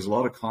edge, because a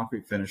lot of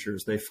concrete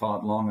finishers, they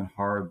fought long and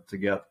hard to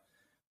get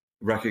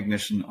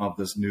recognition of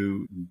the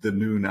new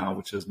now,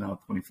 which is now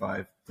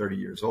 25, 30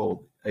 years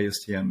old,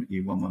 ASTM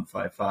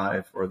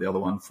E1155, or the other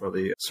one for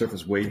the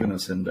Surface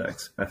Waviness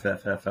Index,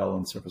 FFFL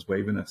and Surface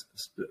Waviness,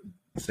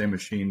 same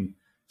machine,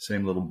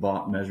 same little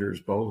bot measures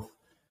both.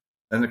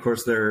 And of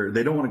course,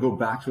 they don't want to go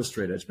back to a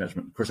straight edge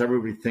measurement. Of course,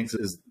 everybody thinks it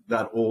is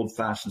that old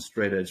fashioned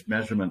straight edge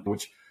measurement,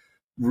 which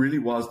really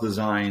was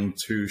designed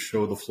to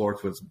show the floor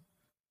to its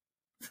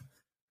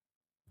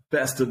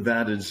best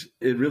advantage.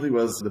 It really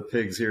was the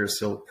pig's ear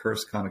silk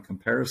purse kind of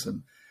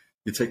comparison.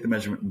 You take the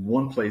measurement in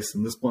one place,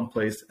 in this one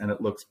place, and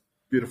it looks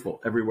beautiful.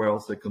 Everywhere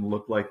else it can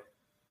look like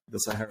the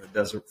Sahara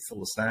Desert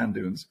full of sand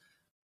dunes.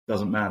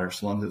 Doesn't matter,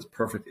 so long as it's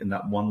perfect in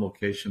that one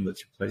location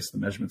that you place the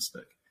measurement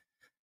stick.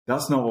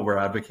 That's not what we're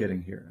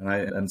advocating here.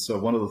 And so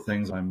one of the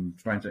things I'm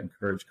trying to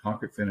encourage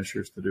concrete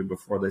finishers to do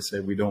before they say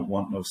we don't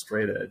want no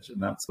straight edge,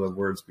 and that's the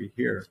words we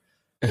hear,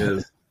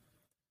 is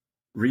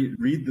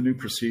read the new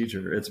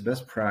procedure. It's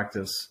best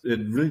practice. It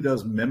really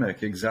does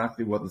mimic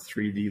exactly what the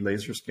 3D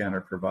laser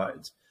scanner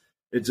provides.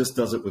 It just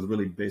does it with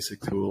really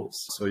basic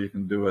tools. So you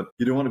can do it.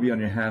 You don't want to be on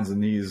your hands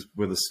and knees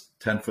with a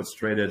 10-foot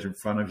straight edge in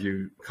front of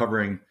you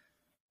covering,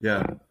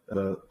 the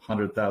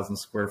 100,000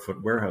 square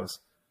foot warehouse.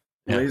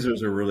 Yeah.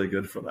 Lasers are really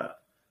good for that.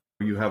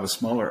 You have a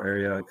smaller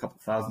area, a couple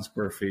thousand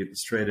square feet. The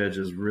straight edge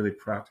is really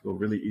practical,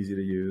 really easy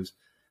to use.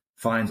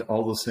 Finds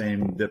all the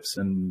same dips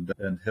and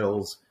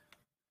hills.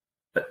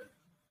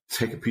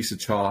 Take a piece of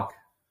chalk,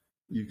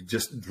 you can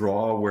just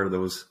draw where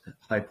those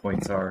high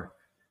points are,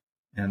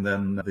 and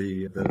then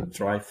the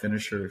dry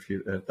finisher,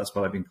 if that's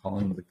what I've been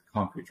calling the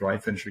concrete dry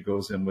finisher,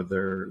 goes in with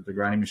the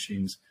grinding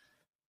machines,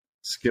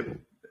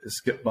 skip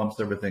bumps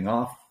everything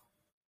off,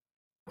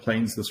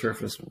 planes the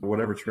surface,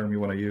 whatever term you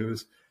want to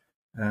use,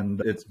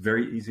 and it's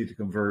very easy to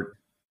convert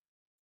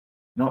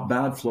not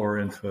bad floor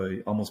into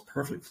a almost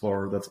perfect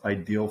floor that's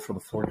ideal for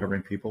the floor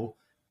covering people.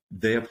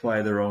 They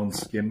apply their own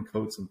skim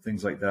coats and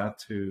things like that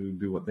to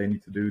do what they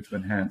need to do to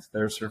enhance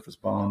their surface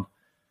bond.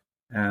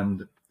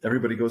 And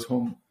everybody goes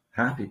home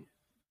happy.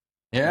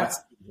 Yeah.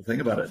 That's the thing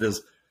about it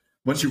is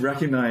once you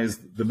recognize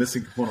the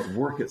missing component of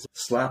work, it's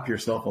slap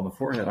yourself on the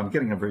forehead. I'm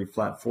getting a very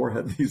flat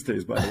forehead these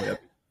days, by the way.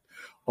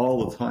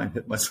 All the time,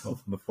 hit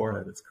myself on the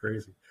forehead. It's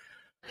crazy.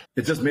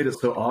 It just made it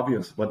so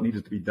obvious what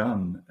needed to be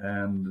done.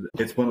 And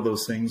it's one of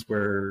those things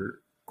where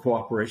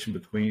cooperation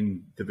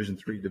between Division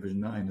 3,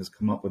 Division 9 has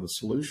come up with a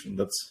solution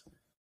that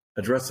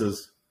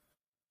addresses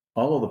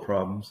all of the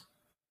problems.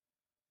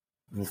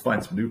 We'll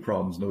find some new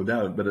problems, no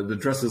doubt, but it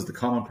addresses the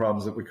common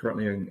problems that we're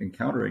currently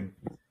encountering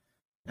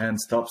and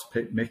stops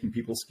making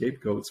people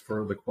scapegoats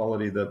for the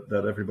quality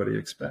that everybody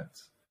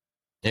expects.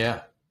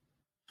 Yeah.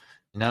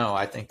 No,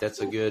 I think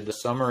that's a good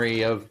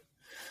summary of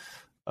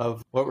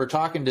what we're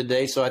talking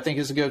today. So I think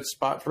it's a good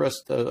spot for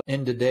us to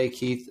end today,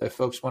 Keith. If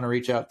folks want to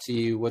reach out to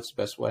you, what's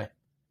the best way?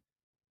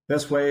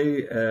 Best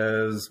way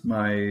is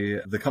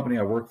the company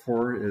I work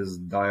for is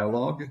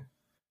Dialogue.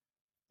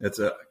 It's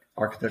a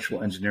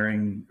architectural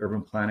engineering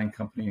urban planning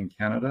company in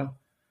Canada.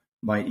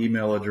 My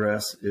email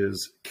address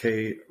is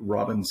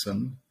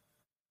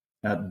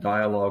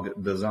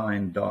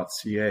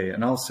krobinson@dialoguedesign.ca,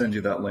 and I'll send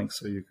you that link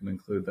so you can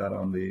include that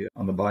on the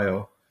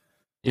bio.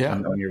 Yeah.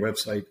 on your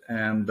website.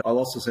 And I'll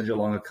also send you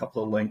along a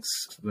couple of links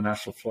to the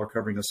National Floor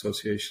Covering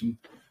Association,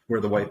 where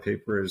the white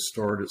paper is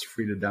stored. It's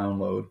free to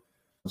download.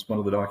 It's one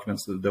of the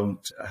documents that don't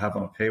have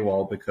on a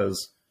paywall,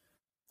 because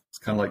it's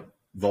kind of like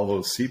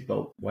Volvo's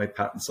seatbelt. Why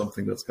patent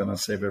something that's going to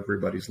save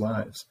everybody's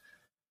lives?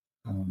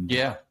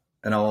 Yeah.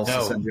 And I'll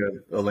also send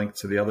you a link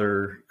to the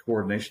other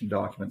coordination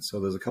documents. So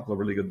there's a couple of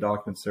really good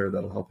documents there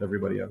that'll help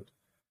everybody out.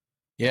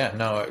 Yeah,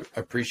 no, I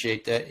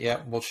appreciate that.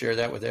 Yeah, we'll share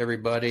that with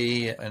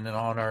everybody and then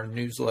on our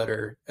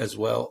newsletter as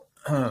well.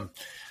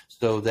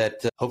 So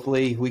that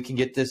hopefully we can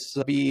get this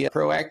be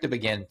proactive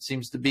again.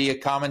 Seems to be a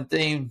common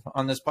theme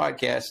on this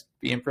podcast,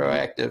 being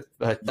proactive.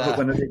 But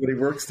when everybody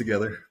works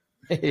together.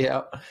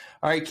 Yeah. All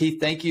right, Keith,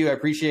 thank you. I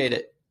appreciate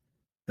it.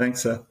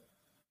 Thanks, Seth.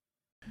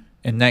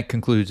 And that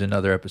concludes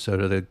another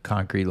episode of the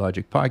Concrete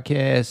Logic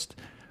Podcast.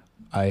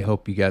 I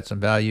hope you got some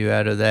value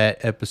out of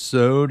that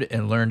episode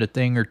and learned a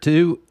thing or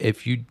two.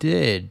 If you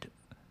did,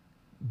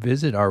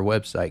 visit our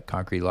website,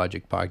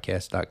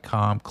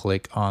 concretelogicpodcast.com.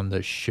 Click on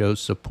the Show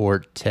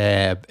Support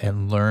tab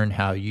and learn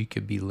how you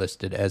could be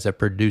listed as a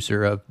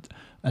producer of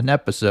an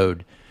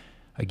episode.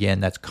 Again,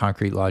 that's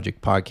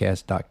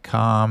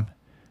concretelogicpodcast.com.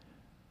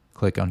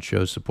 Click on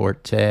Show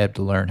Support tab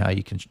to learn how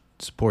you can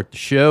support the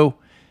show.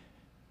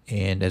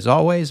 And as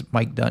always,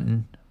 Mike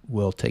Dunton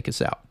will take us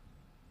out.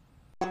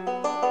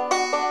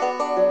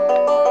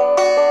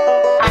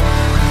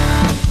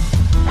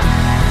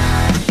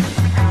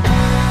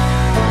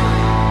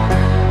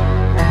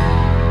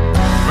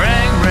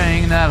 Ring,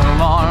 ring, that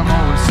alarm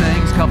always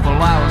sings. Couple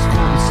hours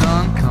before the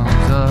sun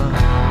comes up.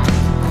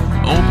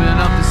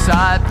 Open up the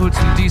side, put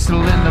some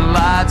diesel in the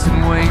lights,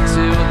 and wait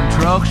till the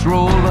trucks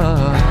roll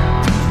up.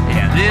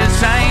 Yeah, this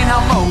ain't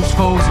how most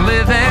folks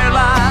live their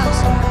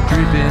lives,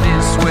 dripping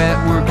in sweat,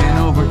 working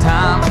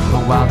overtime.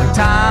 But while they're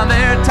tying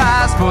their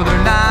ties for their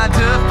 9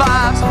 to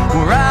 5s,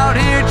 we're out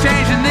here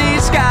changing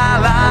these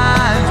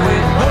skylines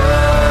with